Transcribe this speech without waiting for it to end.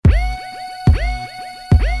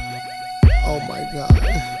my God.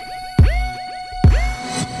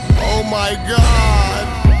 Oh my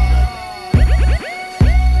God.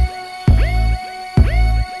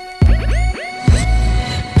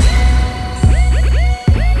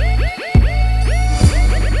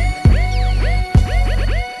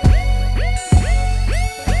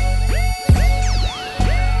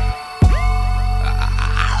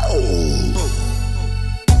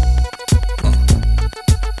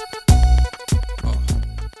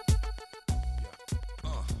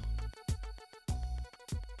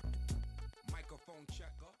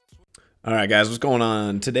 All right, guys, what's going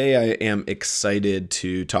on? Today I am excited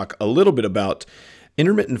to talk a little bit about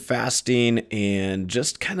intermittent fasting and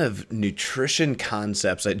just kind of nutrition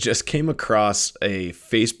concepts. I just came across a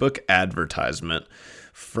Facebook advertisement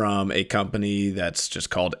from a company that's just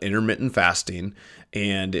called Intermittent Fasting,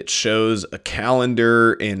 and it shows a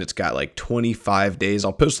calendar and it's got like 25 days.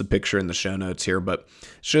 I'll post the picture in the show notes here, but it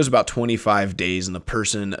shows about 25 days, and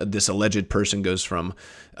this alleged person goes from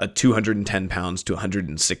 210 pounds to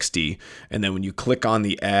 160. And then when you click on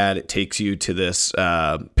the ad, it takes you to this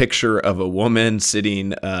picture of a woman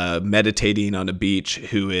sitting meditating on a beach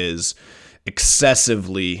who is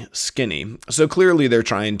excessively skinny. So clearly they're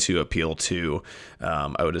trying to appeal to,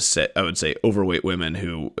 I would say overweight women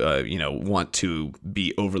who, want to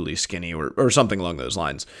be overly skinny or something along those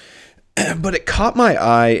lines. But it caught my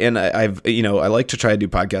eye, and I like to try to do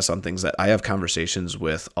podcasts on things that I have conversations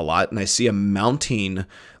with a lot, and I see a mounting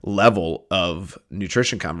level of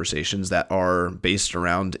nutrition conversations that are based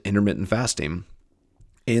around intermittent fasting.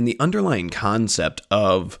 And the underlying concept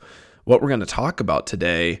of what we're going to talk about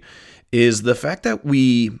today is the fact that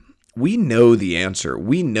we know the answer.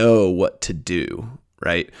 We know what to do,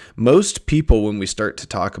 right? Most people, when we start to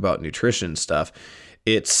talk about nutrition stuff,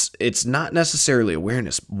 it's not necessarily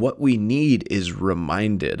awareness. What we need is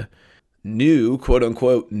reminded. New, quote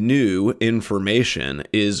unquote, new information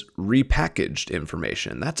is repackaged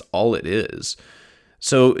information. That's all it is.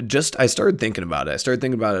 So I started thinking about it. I started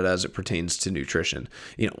thinking about it as it pertains to nutrition.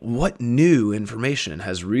 What new information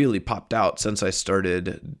has really popped out since I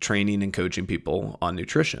started training and coaching people on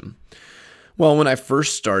nutrition? Well, when I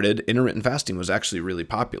first started, intermittent fasting was actually really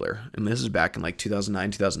popular. And this is back in like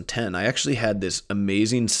 2009, 2010. I actually had this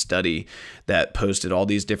amazing study that posted all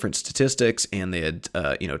these different statistics, and they had,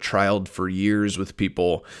 trialed for years with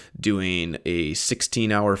people doing a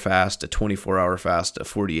 16-hour fast, a 24-hour fast, a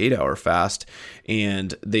 48-hour fast.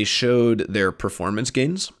 And they showed their performance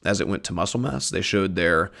gains as it went to muscle mass. They showed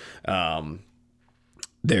their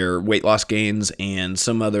weight loss gains and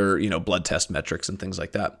some other, blood test metrics and things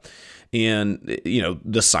like that. And,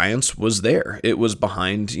 the science was there. It was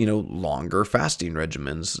behind, longer fasting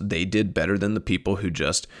regimens. They did better than the people who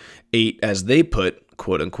just ate, as they put,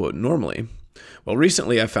 quote unquote, normally. Well,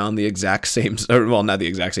 recently I found the exact same, not the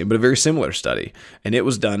exact same, but a very similar study. And it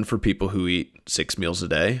was done for people who eat 6 meals a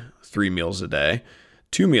day, 3 meals a day,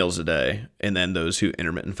 2 meals a day, and then those who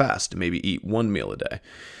intermittent fast, maybe eat 1 meal a day.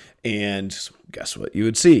 And guess what you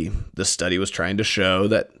would see? The study was trying to show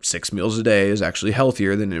that 6 meals a day is actually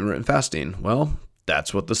healthier than intermittent fasting. Well,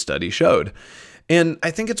 that's what the study showed. And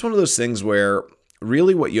I think it's one of those things where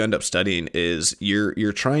really what you end up studying is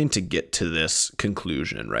you're trying to get to this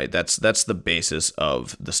conclusion, right? That's the basis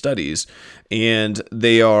of the studies. And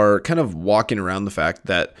they are kind of walking around the fact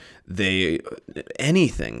that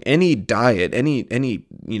any diet, any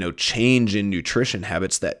change in nutrition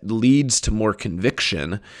habits that leads to more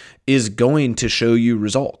conviction is going to show you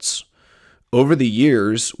results. Over the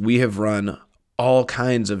years, we have run all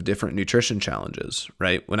kinds of different nutrition challenges,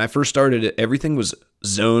 right? When I first started, everything was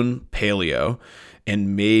zone, paleo,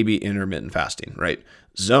 and maybe intermittent fasting, right?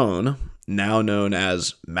 Zone, now known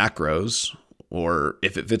as macros, or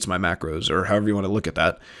if it fits my macros, or however you want to look at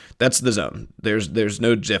that, that's the zone. There's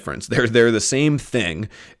no difference. They're the same thing.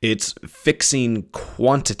 It's fixing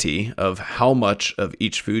quantity of how much of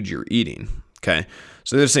each food you're eating. Okay,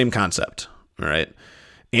 so they're the same concept. All right,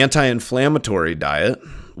 anti-inflammatory diet,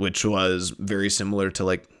 which was very similar to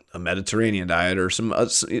like a Mediterranean diet or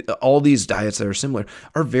all these diets that are similar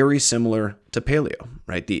are very similar to paleo.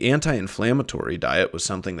 Right, the anti-inflammatory diet was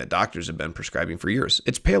something that doctors have been prescribing for years.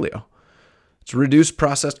 It's paleo. It's reduce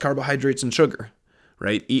processed carbohydrates and sugar,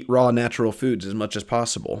 right? Eat raw natural foods as much as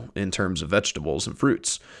possible in terms of vegetables and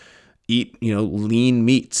fruits. Eat, lean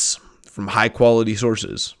meats from high quality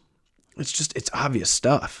sources. It's obvious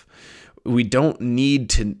stuff. We don't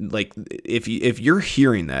need to, if you're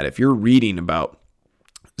hearing that, if you're reading about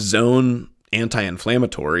zone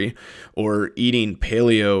anti-inflammatory or eating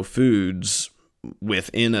paleo foods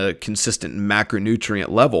within a consistent macronutrient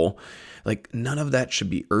level, none of that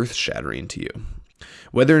should be earth-shattering to you.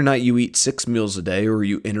 Whether or not you eat 6 meals a day or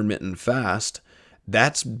you intermittent fast,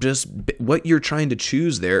 That's just what you're trying to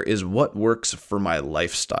choose there is what works for my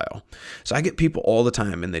lifestyle. So I get people all the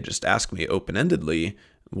time and they just ask me open-endedly,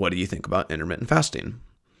 what do you think about intermittent fasting?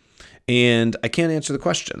 And I can't answer the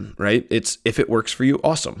question, right? It's if it works for you,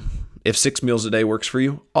 awesome. If 6 meals a day works for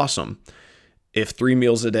you, awesome. If 3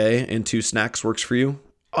 meals a day and 2 snacks works for you,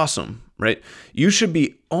 awesome, right? You should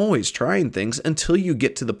be always trying things until you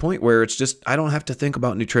get to the point where it's just, I don't have to think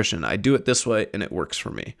about nutrition. I do it this way and it works for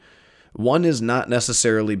me. One is not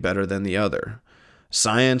necessarily better than the other.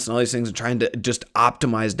 Science and all these things are trying to just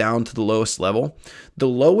optimize down to the lowest level. The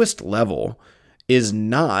lowest level is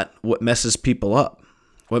not what messes people up.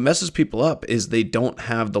 What messes people up is they don't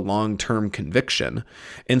have the long-term conviction.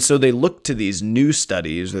 And so they look to these new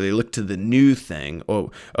studies or they look to the new thing.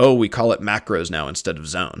 Oh, we call it macros now instead of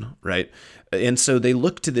zone, right? And so they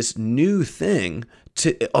look to this new thing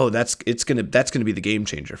to, that's going to be the game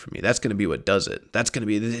changer for me. That's going to be what does it.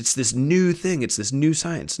 It's this new thing. It's this new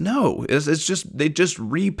science. No, it's just, they just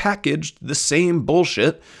repackaged the same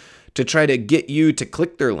bullshit to try to get you to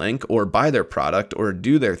click their link or buy their product or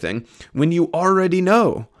do their thing when you already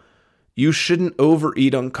know you shouldn't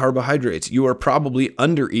overeat on carbohydrates. You are probably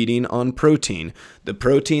undereating on protein. The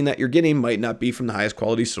protein that you're getting might not be from the highest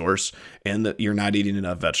quality source and that you're not eating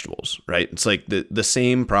enough vegetables, right? It's like the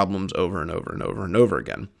same problems over and over and over and over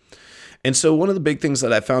again. And so one of the big things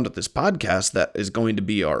that I found with this podcast that is going to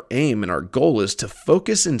be our aim and our goal is to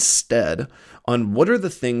focus instead on what are the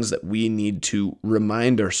things that we need to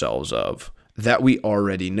remind ourselves of that we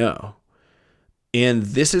already know. And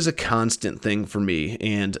this is a constant thing for me.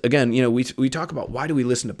 And again, we talk about why do we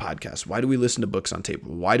listen to podcasts? Why do we listen to books on tape?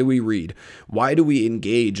 Why do we read? Why do we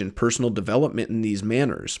engage in personal development in these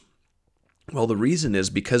manners? Well, the reason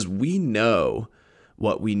is because we know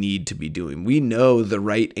what we need to be doing. We know the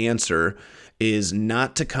right answer is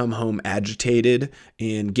not to come home agitated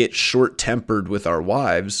and get short-tempered with our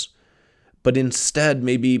wives, but instead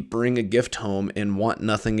maybe bring a gift home and want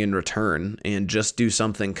nothing in return and just do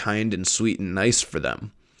something kind and sweet and nice for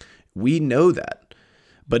them. We know that.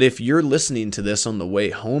 But if you're listening to this on the way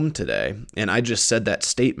home today, and I just said that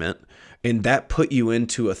statement, and that put you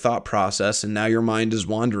into a thought process, and now your mind is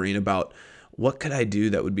wandering about, what could I do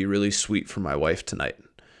that would be really sweet for my wife tonight?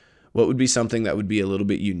 What would be something that would be a little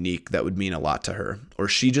bit unique that would mean a lot to her? Or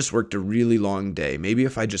she just worked a really long day. Maybe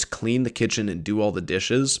if I just clean the kitchen and do all the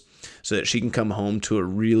dishes so that she can come home to a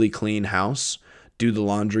really clean house, do the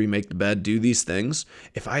laundry, make the bed, do these things.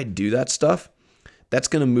 If I do that stuff, that's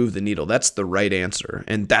going to move the needle. That's the right answer.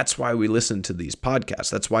 And that's why we listen to these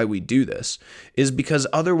podcasts. That's why we do this, is because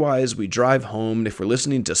otherwise we drive home. And if we're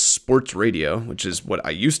listening to sports radio, which is what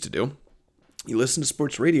I used to do, you listen to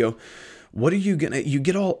sports radio, what are you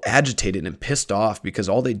get all agitated and pissed off because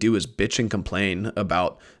all they do is bitch and complain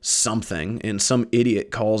about something, and some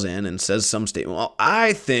idiot calls in and says some statement. Well,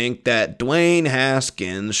 I think that Dwayne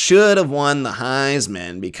Haskins should have won the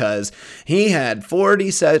Heisman because he had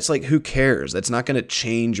 40 sets. It's like, who cares? That's not going to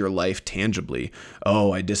change your life tangibly.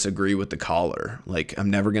 Oh, I disagree with the caller. Like,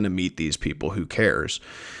 I'm never going to meet these people. Who cares?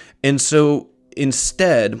 And so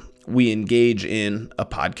instead, we engage in a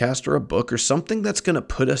podcast or a book or something that's going to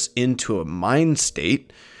put us into a mind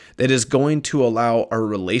state that is going to allow our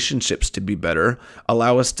relationships to be better,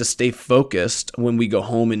 allow us to stay focused when we go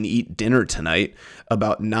home and eat dinner tonight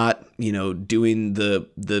about not, doing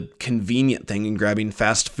the convenient thing and grabbing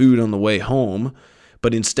fast food on the way home,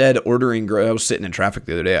 but instead ordering. I was sitting in traffic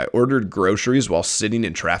the other day. I ordered groceries while sitting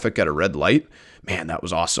in traffic at a red light. Man, that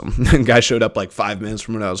was awesome. The guy showed up like 5 minutes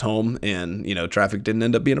from when I was home, and, traffic didn't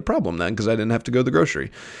end up being a problem then because I didn't have to go to the grocery.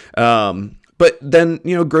 But then,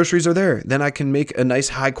 groceries are there. Then I can make a nice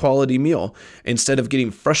high quality meal instead of getting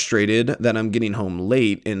frustrated that I'm getting home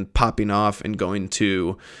late and popping off and going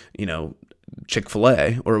to,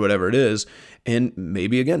 Chick-fil-A or whatever it is. And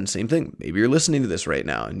maybe, again, same thing. Maybe you're listening to this right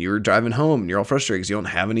now and you're driving home and you're all frustrated because you don't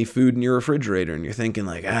have any food in your refrigerator and you're thinking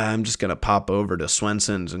like, I'm just going to pop over to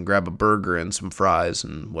Swenson's and grab a burger and some fries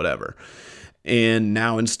and whatever. And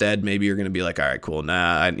now instead, maybe you're going to be like, all right, cool.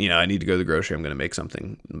 I need to go to the grocery. I'm going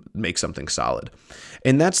to make something solid.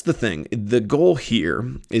 And that's the thing. The goal here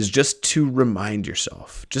is just to remind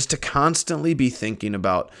yourself, just to constantly be thinking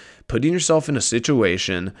about putting yourself in a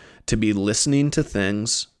situation to be listening to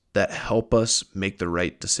things that help us make the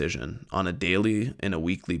right decision on a daily and a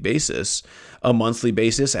weekly basis, a monthly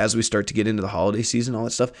basis, as we start to get into the holiday season, all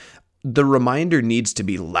that stuff. The reminder needs to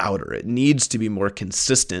be louder. It needs to be more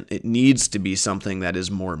consistent. It needs to be something that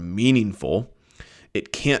is more meaningful.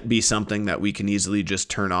 It can't be something that we can easily just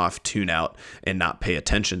turn off, tune out, and not pay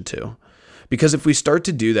attention to. Because if we start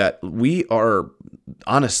to do that, we are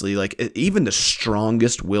honestly, like, even the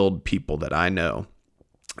strongest willed people that I know,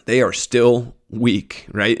 they are still weak,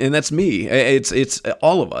 right? And that's me. It's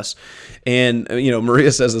all of us. And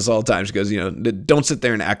Maria says this all the time. She goes, don't sit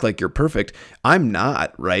there and act like you're perfect. I'm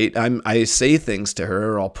not, right? I say things to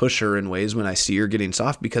her, or I'll push her in ways when I see her getting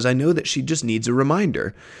soft, because I know that she just needs a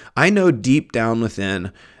reminder. I know deep down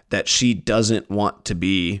within that she doesn't want to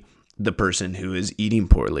be the person who is eating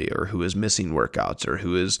poorly, or who is missing workouts, or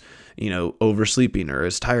who is, oversleeping, or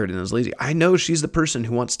is tired and is lazy. I know she's the person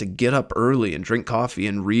who wants to get up early and drink coffee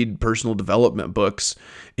and read personal development books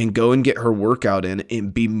and go and get her workout in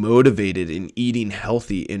and be motivated and eating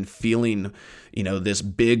healthy and feeling, this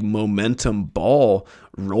big momentum ball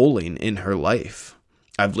rolling in her life.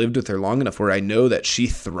 I've lived with her long enough where I know that she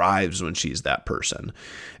thrives when she's that person.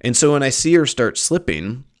 And so when I see her start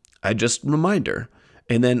slipping, I just remind her.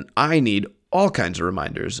 And then I need all kinds of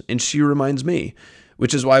reminders, and she reminds me,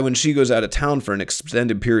 which is why when she goes out of town for an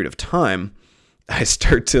extended period of time, I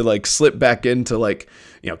start to slip back into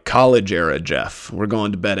college era Jeff. We're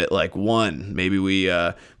going to bed at 1. Maybe we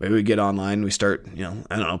get online, we start,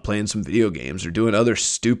 playing some video games or doing other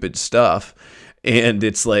stupid stuff. And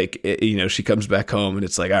it's she comes back home and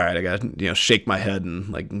it's all right, I got to, shake my head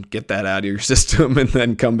and get that out of your system and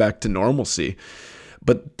then come back to normalcy.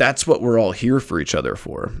 But that's what we're all here for each other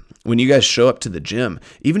for. When you guys show up to the gym,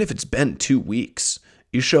 even if it's been 2 weeks,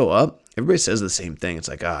 you show up, everybody says the same thing. It's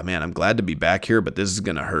man, I'm glad to be back here, but this is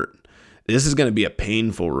going to hurt. This is going to be a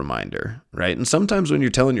painful reminder, right? And sometimes when you're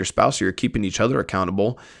telling your spouse you're keeping each other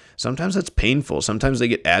accountable, sometimes that's painful. Sometimes they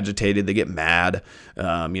get agitated, they get mad.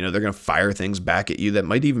 They're going to fire things back at you that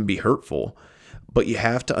might even be hurtful. But you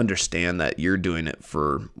have to understand that you're doing it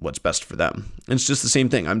for what's best for them. And it's just the same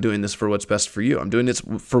thing. I'm doing this for what's best for you. I'm doing this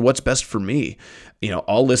for what's best for me.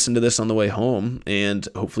 I'll listen to this on the way home and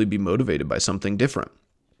hopefully be motivated by something different.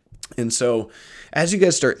 And so as you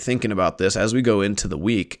guys start thinking about this, as we go into the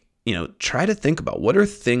week, try to think about what do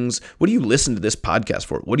you listen to this podcast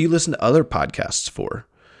for? What do you listen to other podcasts for?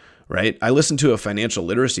 Right? I listen to a financial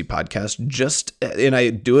literacy podcast and I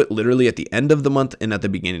do it literally at the end of the month and at the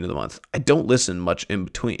beginning of the month. I don't listen much in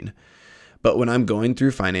between. But when I'm going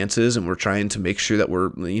through finances and we're trying to make sure that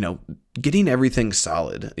we're, getting everything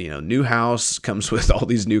solid, new house comes with all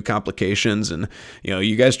these new complications, and,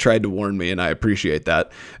 you guys tried to warn me and I appreciate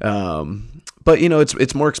that. But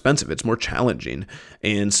it's more expensive. It's more challenging.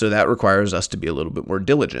 And so that requires us to be a little bit more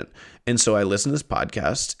diligent. And so I listen to this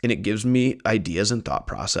podcast and it gives me ideas and thought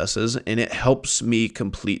processes, and it helps me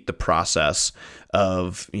complete the process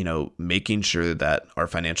of, making sure that our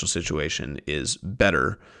financial situation is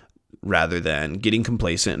better, rather than getting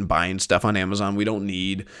complacent and buying stuff on Amazon we don't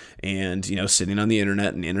need, and, sitting on the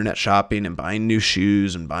internet and internet shopping and buying new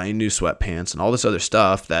shoes and buying new sweatpants and all this other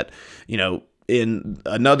stuff that, in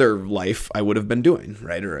another life I would have been doing,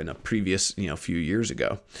 right? Or in a previous, few years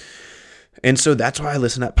ago. And so that's why I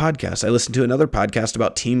listen to that podcast. I listen to another podcast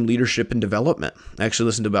about team leadership and development. I actually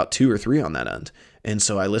listened to about 2 or 3 on that end. And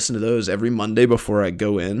so I listen to those every Monday before I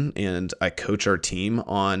go in, and I coach our team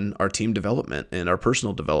on our team development and our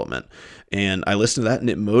personal development. And I listen to that, and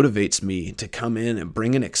it motivates me to come in and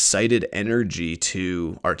bring an excited energy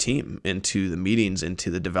to our team, into the meetings, into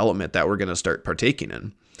the development that we're going to start partaking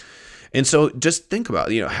in. And so just think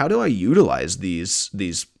about, how do I utilize these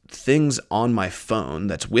things on my phone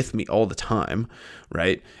that's with me all the time,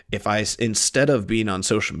 right? If instead of being on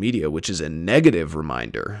social media, which is a negative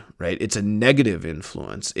reminder, right? It's a negative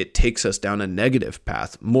influence. It takes us down a negative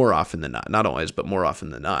path more often than not always, but more often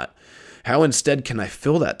than not. How instead can I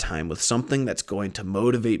fill that time with something that's going to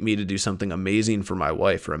motivate me to do something amazing for my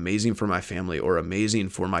wife, or amazing for my family, or amazing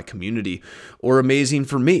for my community, or amazing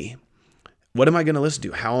for me? What am I going to listen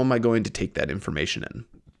to? How am I going to take that information in?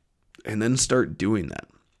 And then start doing that.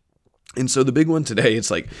 And so the big one today, it's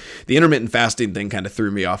the intermittent fasting thing kind of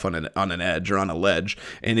threw me off on an edge, or on a ledge.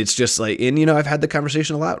 And it's just and I've had the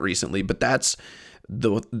conversation a lot recently, but that's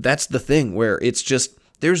the thing where it's just,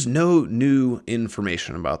 there's no new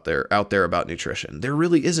information out there about nutrition. There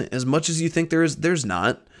really isn't. As much as you think there is, there's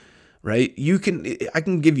not, right? I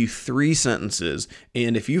can give you 3 sentences,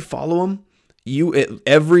 and if you follow them,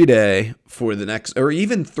 every day for the next, or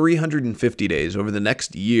even 350 days over the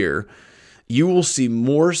next year, you will see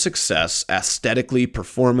more success aesthetically,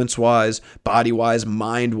 performance-wise, body-wise,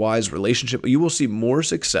 mind-wise, relationship. You will see more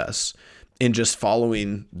success in just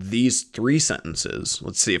following these 3 sentences.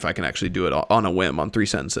 Let's see if I can actually do it on a whim on 3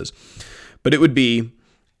 sentences. But it would be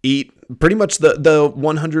eat pretty much the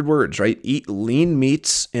 100 words, right? Eat lean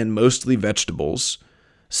meats and mostly vegetables.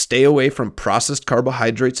 Stay away from processed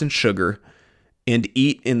carbohydrates and sugar, and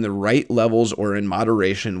eat in the right levels or in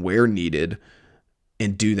moderation where needed.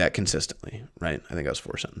 and do that consistently, right? I think that was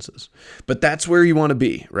 4 sentences. But that's where you want to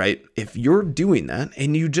be, right? If you're doing that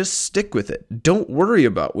and you just stick with it, don't worry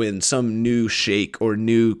about when some new shake or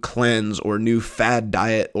new cleanse or new fad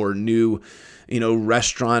diet or new,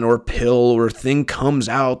 restaurant or pill or thing comes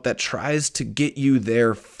out that tries to get you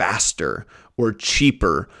there faster or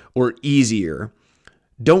cheaper or easier.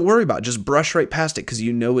 Don't worry about it. Just brush right past it because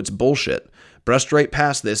you know it's bullshit. Brush right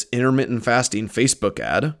past this intermittent fasting Facebook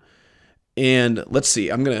ad. And let's see,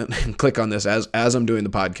 I'm going to click on this as I'm doing the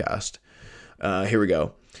podcast. Here we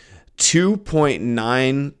go.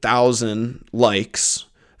 2.9 thousand likes,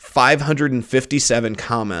 557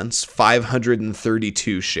 comments,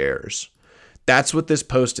 532 shares. That's what this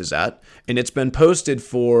post is at. And it's been posted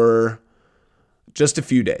for just a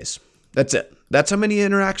few days. That's it. That's how many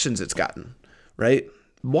interactions it's gotten, right?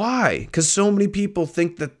 Why? Because so many people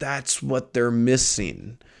think that that's what they're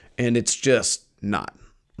missing. And it's just not.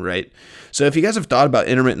 Right? So if you guys have thought about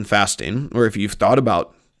intermittent fasting, or if you've thought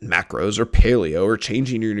about macros or paleo or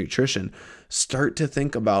changing your nutrition, start to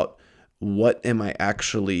think about, what am I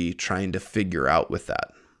actually trying to figure out with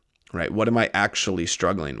that, right? What am I actually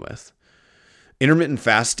struggling with? Intermittent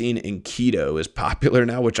fasting and keto is popular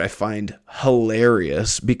now, which I find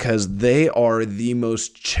hilarious because they are the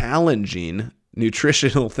most challenging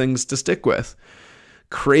nutritional things to stick with.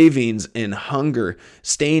 Cravings and hunger,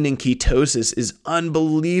 staying in ketosis is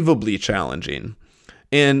unbelievably challenging.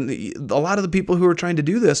 And a lot of the people who are trying to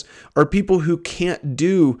do this are people who can't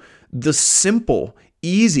do the simple,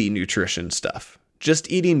 easy nutrition stuff.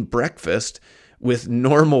 Just eating breakfast with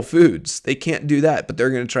normal foods. They can't do that, but they're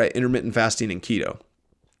going to try intermittent fasting and keto.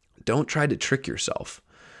 Don't try to trick yourself.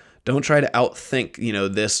 Don't try to outthink,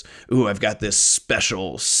 I've got this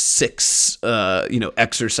special 6,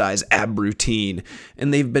 exercise ab routine.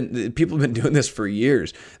 And people have been doing this for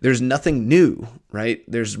years. There's nothing new, right?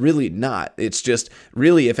 There's really not. It's just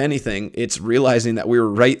really, if anything, it's realizing that we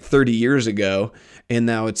were right 30 years ago. And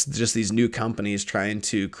now it's just these new companies trying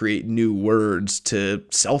to create new words to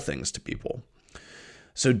sell things to people.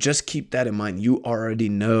 So just keep that in mind. You already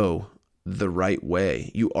know the right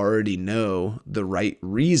way. You already know the right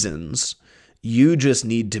reasons. You just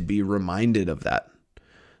need to be reminded of that.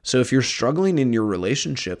 So if you're struggling in your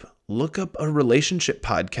relationship, look up a relationship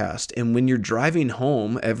podcast. And when you're driving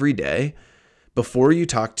home every day, before you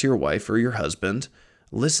talk to your wife or your husband,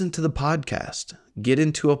 listen to the podcast. Get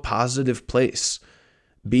into a positive place.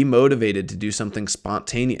 Be motivated to do something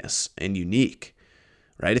spontaneous and unique,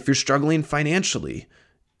 right? If you're struggling financially,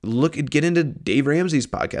 get into Dave Ramsey's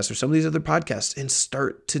podcast or some of these other podcasts and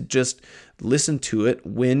start to just listen to it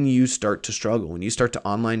when you start to struggle, when you start to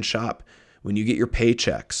online shop, when you get your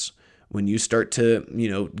paychecks, when you start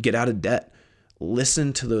to, get out of debt.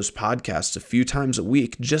 Listen to those podcasts a few times a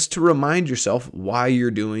week just to remind yourself why you're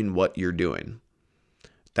doing what you're doing.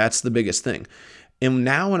 That's the biggest thing. And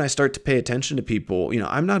now when I start to pay attention to people,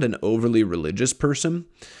 I'm not an overly religious person,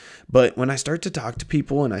 but when I start to talk to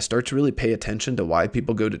people and I start to really pay attention to why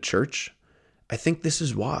people go to church, I think this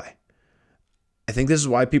is why. I think this is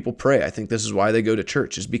why people pray. I think this is why they go to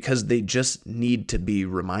church, is because they just need to be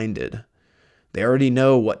reminded. They already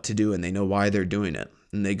know what to do and they know why they're doing it.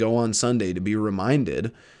 And they go on Sunday to be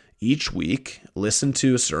reminded each week, listen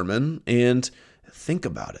to a sermon and think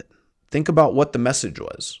about it. Think about what the message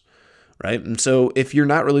was. Right? And so if you're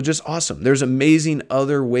not religious, awesome. There's amazing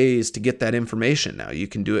other ways to get that information now. You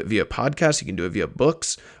can do it via podcasts. You can do it via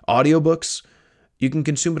books, audiobooks. You can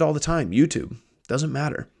consume it all the time. YouTube. Doesn't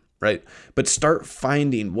matter. Right? But start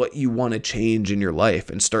finding what you want to change in your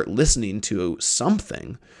life and start listening to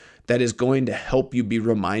something that is going to help you be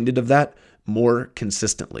reminded of that more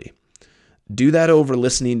consistently. Do that over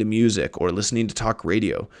listening to music or listening to talk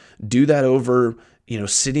radio. Do that over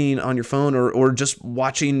sitting on your phone or just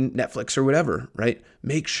watching Netflix or whatever, right?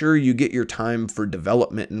 Make sure you get your time for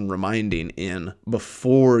development and reminding in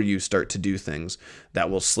before you start to do things that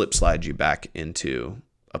will slide you back into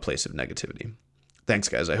a place of negativity. Thanks,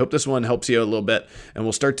 guys. I hope this one helps you a little bit and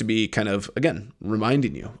we'll start to be kind of, again,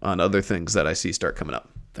 reminding you on other things that I see start coming up.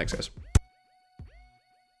 Thanks, guys.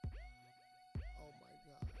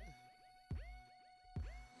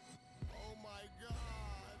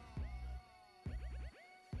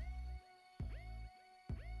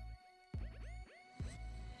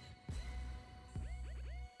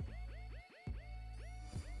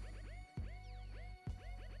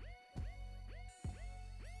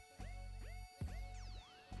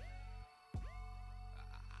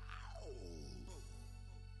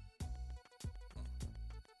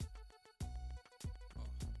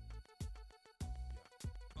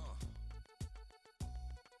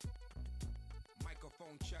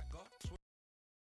 Microphone checker.